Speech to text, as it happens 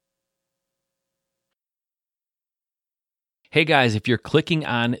Hey guys, if you're clicking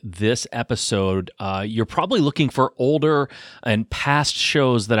on this episode, you're probably looking for older and past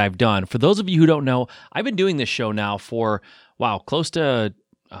shows that I've done. For those of you who don't know, I've been doing this show now for, close to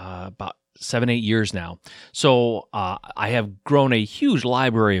about 7-8 years now. So I have grown a huge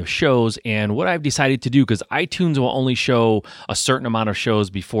library of shows, and what I've decided to do, because iTunes will only show a certain amount of shows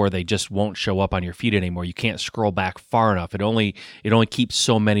before they just won't show up on your feed anymore. You can't scroll back far enough. It only keeps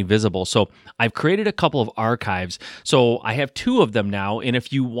so many visible. So I've created a couple of archives. So I have 2 of them now, and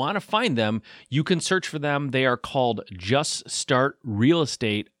if you want to find them, you can search for them. They are called Just Start Real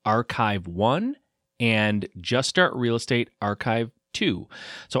Estate Archive 1 and Just Start Real Estate Archive 2.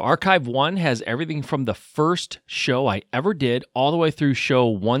 So Archive 1 has everything from the first show I ever did all the way through show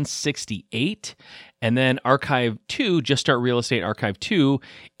 168. And then Archive 2, Just Start Real Estate Archive 2,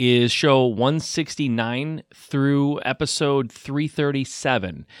 is show 169 through episode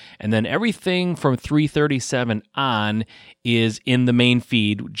 337. And then everything from 337 on is in the main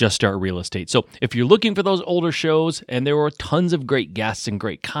feed, Just Start Real Estate. So if you're looking for those older shows, and there were tons of great guests and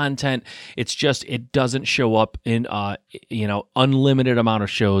great content, it's just it doesn't show up in unlimited amount of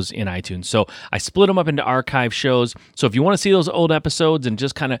shows in iTunes. So I split them up into archive shows. So if you want to see those old episodes and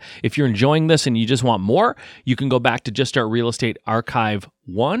just kind of, if you're enjoying this and you just want more, you can go back to Just Start Real Estate Archive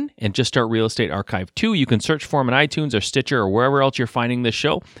 1 and Just Start Real Estate Archive 2. You can search for them in iTunes or Stitcher or wherever else you're finding this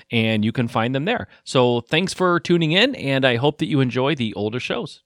show, and you can find them there. So thanks for tuning in, and I hope that you enjoy the older shows.